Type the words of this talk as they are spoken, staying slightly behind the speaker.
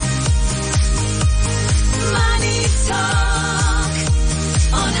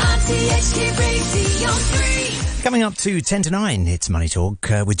Coming up to 10 to 9, it's Money Talk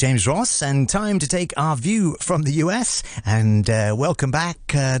with James Ross, and time to take our view from the US. And welcome back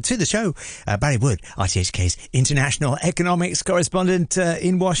to the show, Barry Wood, RTHK's International Economics Correspondent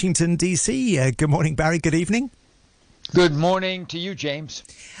in Washington, D.C. Good morning, Barry. Good evening. Good morning to you, James.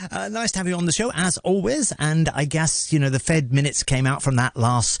 Nice to have you on the show, as always. And I guess, the Fed minutes came out from that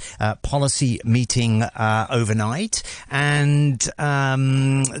last policy meeting overnight. And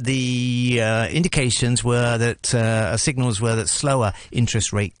the indications were that signals were that slower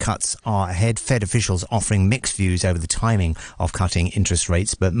interest rate cuts are ahead. Fed officials offering mixed views over the timing of cutting interest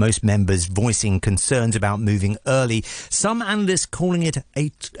rates, but most members voicing concerns about moving early. Some analysts calling it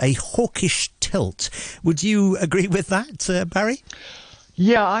a hawkish tilt. Would you agree with that, Barry?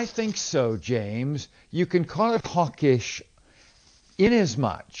 Yeah, I think so, James. You can call it hawkish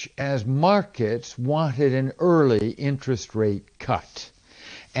inasmuch as markets wanted an early interest rate cut.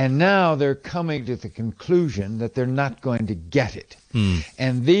 And now they're coming to the conclusion that they're not going to get it.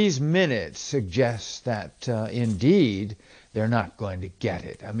 And these minutes suggest that indeed they're not going to get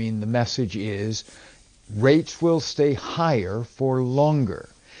it. I mean, the message is rates will stay higher for longer.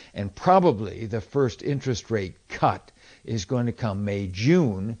 And probably the first interest rate cut is going to come May,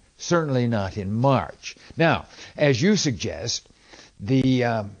 June, certainly not in March. Now, as you suggest,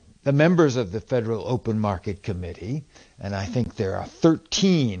 the members of the Federal Open Market Committee, and I think there are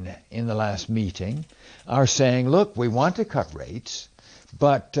 13 in the last meeting, are saying, look, we want to cut rates,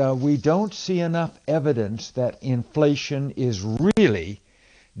 but we don't see enough evidence that inflation is really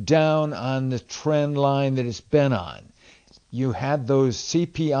down on the trend line that it's been on. You had those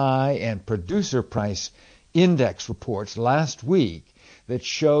CPI and producer price index reports last week that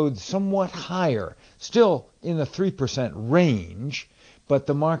showed somewhat higher, still in the 3% range, but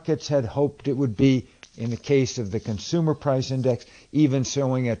the markets had hoped it would be, in the case of the consumer price index, even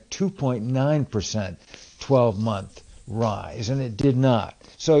showing a 2.9% 12-month rise, and it did not.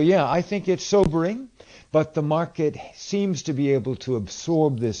 So yeah, I think it's sobering, but the market seems to be able to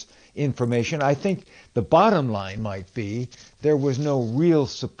absorb this information. I think the bottom line might be there was no real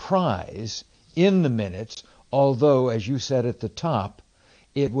surprise in the minutes, although, as you said at the top,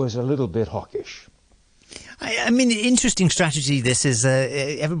 it was a little bit hawkish. I mean, interesting strategy this is,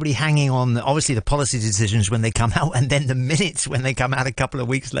 everybody hanging on, obviously, the policy decisions when they come out, and then the minutes when they come out a couple of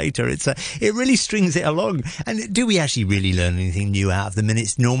weeks later. It really strings it along. And do we actually really learn anything new out of the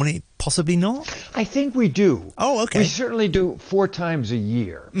minutes normally? Possibly not? I think we do. Oh, okay. We certainly do 4 times a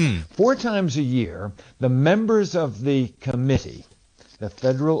year. 4 times a year, the members of the committee, the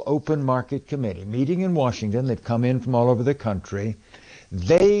Federal Open Market Committee, meeting in Washington, they've come in from all over the country,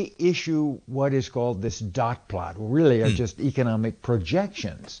 they issue what is called this dot plot, really are just economic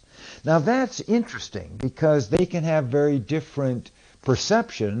projections. Now that's interesting because they can have very different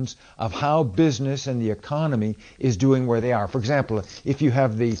perceptions of how business and the economy is doing where they are. For example, if you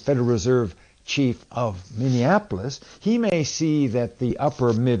have the Federal Reserve Chief of Minneapolis, he may see that the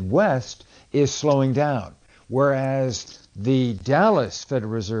upper Midwest is slowing down, whereas the Dallas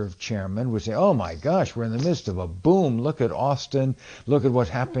Federal Reserve Chairman would say, oh my gosh, we're in the midst of a boom. Look at Austin. Look at what's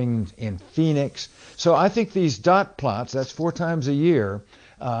happening in Phoenix. So I think these dot plots, that's 4 times a year,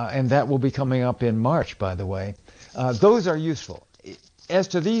 and that will be coming up in March, by the way. Those are useful. As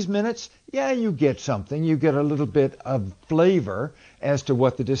to these minutes, yeah, you get something. You get a little bit of flavor as to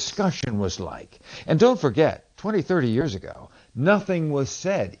what the discussion was like. And don't forget, 20, 30 years ago, nothing was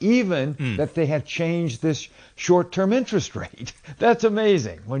said, even that they had changed this short-term interest rate. That's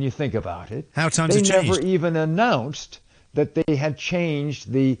amazing when you think about it. How times have changed. They never even announced that they had changed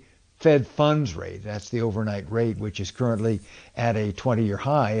the Fed funds rate. That's the overnight rate, which is currently at a 20-year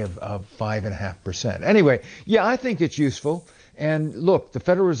high of 5.5%. Anyway, yeah, I think it's useful. And look, the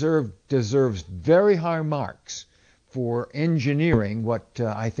Federal Reserve deserves very high marks for engineering what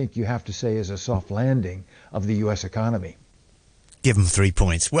I think you have to say is a soft landing of the U.S. economy. Give them 3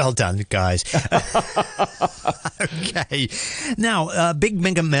 points. Well done, guys. Okay. Now, big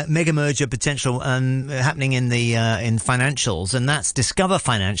mega merger potential happening in the in financials, and that's Discover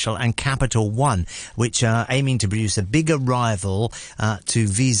Financial and Capital One, which are aiming to produce a bigger rival to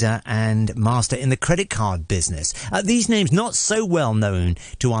Visa and Master in the credit card business. These names not so well known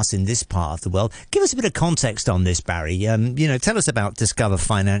to us in this part of the world. Give us a bit of context on this, Barry. Tell us about Discover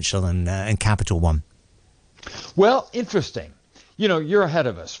Financial and Capital One. Well, interesting. You're ahead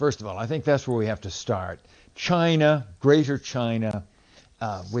of us, first of all. I think that's where we have to start. China, Greater China,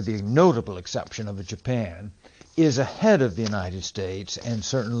 with the notable exception of Japan, is ahead of the United States and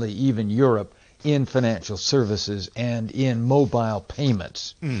certainly even Europe in financial services and in mobile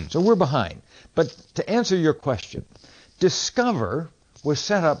payments. So we're behind. But to answer your question, Discover was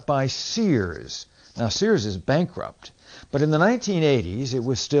set up by Sears Now, Sears is bankrupt, but in the 1980s, it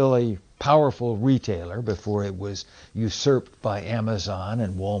was still a powerful retailer before it was usurped by Amazon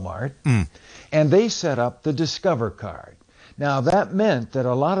and Walmart. And they set up the Discover card. Now, that meant that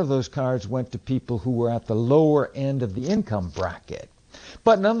a lot of those cards went to people who were at the lower end of the income bracket.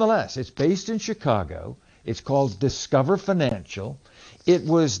 But nonetheless, it's based in Chicago. It's called Discover Financial. It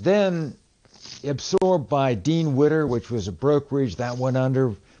was then absorbed by Dean Witter, which was a brokerage that went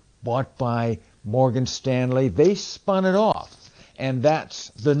under, bought by Morgan Stanley. They spun it off, and that's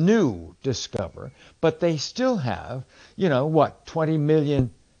the new Discover. But they still have, 20 million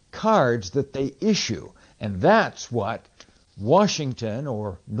cards that they issue, and that's what Washington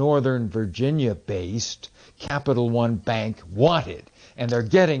or Northern Virginia-based Capital One Bank wanted, and they're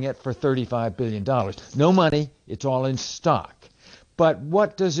getting it for $35 billion. No money, it's all in stock. But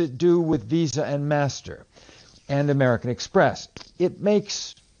what does it do with Visa and Master and American Express? It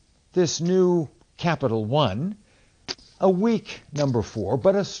makes this new Capital One a weak number 4,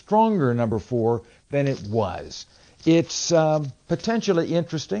 but a stronger number 4 than it was. It's potentially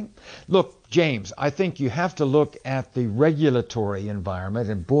interesting. Look, James, I think you have to look at the regulatory environment,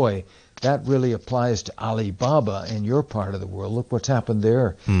 and boy, that really applies to Alibaba in your part of the world. Look what's happened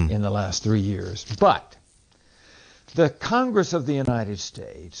there in the last 3 years. But the Congress of the United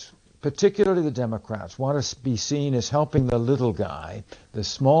States, particularly the Democrats, want to be seen as helping the little guy, the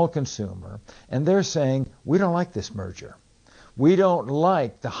small consumer, and they're saying, we don't like this merger. We don't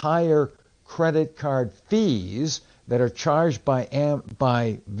like the higher credit card fees that are charged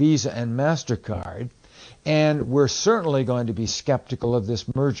by Visa and MasterCard, and we're certainly going to be skeptical of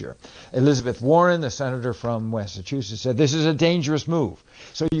this merger. Elizabeth Warren, the senator from Massachusetts, said this is a dangerous move.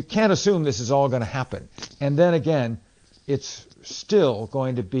 So you can't assume this is all going to happen. And then again, it's still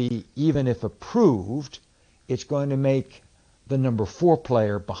going to be, even if approved, it's going to make the number 4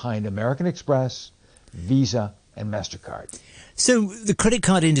 player behind American Express, Visa, and MasterCard. So the credit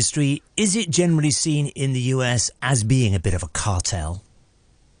card industry, is it generally seen in the US as being a bit of a cartel?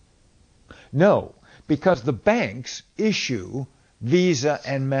 No, because the banks issue Visa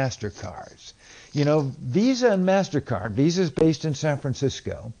and MasterCards. Visa and MasterCard, Visa's based in San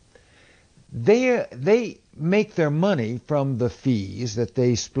Francisco, they make their money from the fees that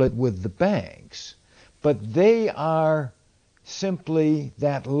they split with the banks, but they are simply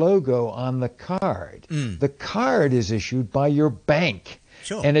that logo on the card. The card is issued by your bank.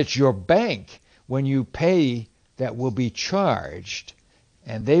 Sure. And it's your bank, when you pay, that will be charged.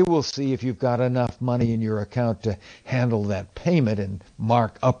 And they will see if you've got enough money in your account to handle that payment and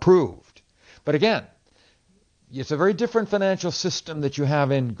mark approved. But again, it's a very different financial system that you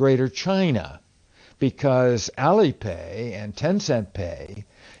have in Greater China, because Alipay and Tencent Pay,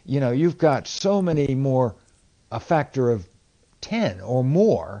 you've got so many more, a factor of 10 or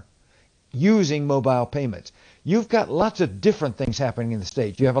more, using mobile payments. You've got lots of different things happening in the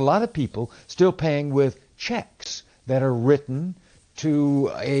States. You have a lot of people still paying with checks that are written to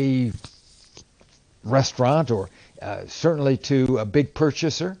a restaurant or certainly to a big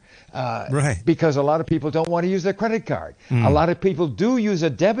purchaser, right, because a lot of people don't want to use their credit card. A lot of people do use a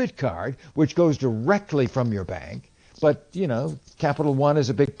debit card, which goes directly from your bank. But, Capital One is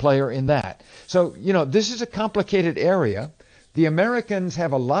a big player in that. So, this is a complicated area. The Americans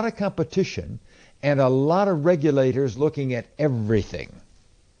have a lot of competition and a lot of regulators looking at everything.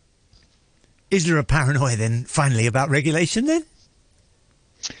 Is there a paranoia then, finally, about regulation then?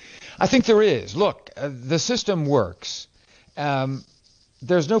 I think there is. Look, the system works.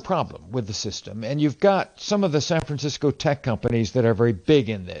 There's no problem with the system. And you've got some of the San Francisco tech companies that are very big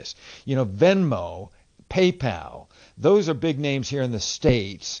in this. Venmo, PayPal, those are big names here in the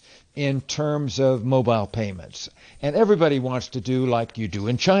States in terms of mobile payments. And everybody wants to do like you do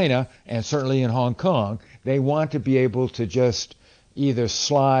in China and certainly in Hong Kong. They want to be able to just either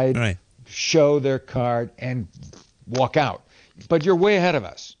slide, right, show their card, and walk out. But you're way ahead of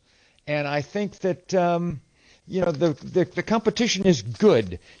us. And I think that, the competition is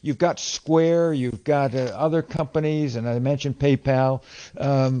good. You've got Square, you've got other companies, and I mentioned PayPal.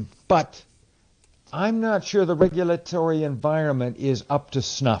 But I'm not sure the regulatory environment is up to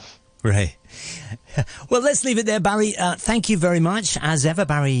snuff. Right. Well, let's leave it there, Barry. Thank you very much. As ever,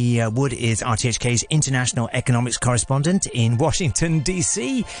 Barry Wood is RTHK's international economics correspondent in Washington,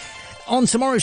 D.C. On tomorrow's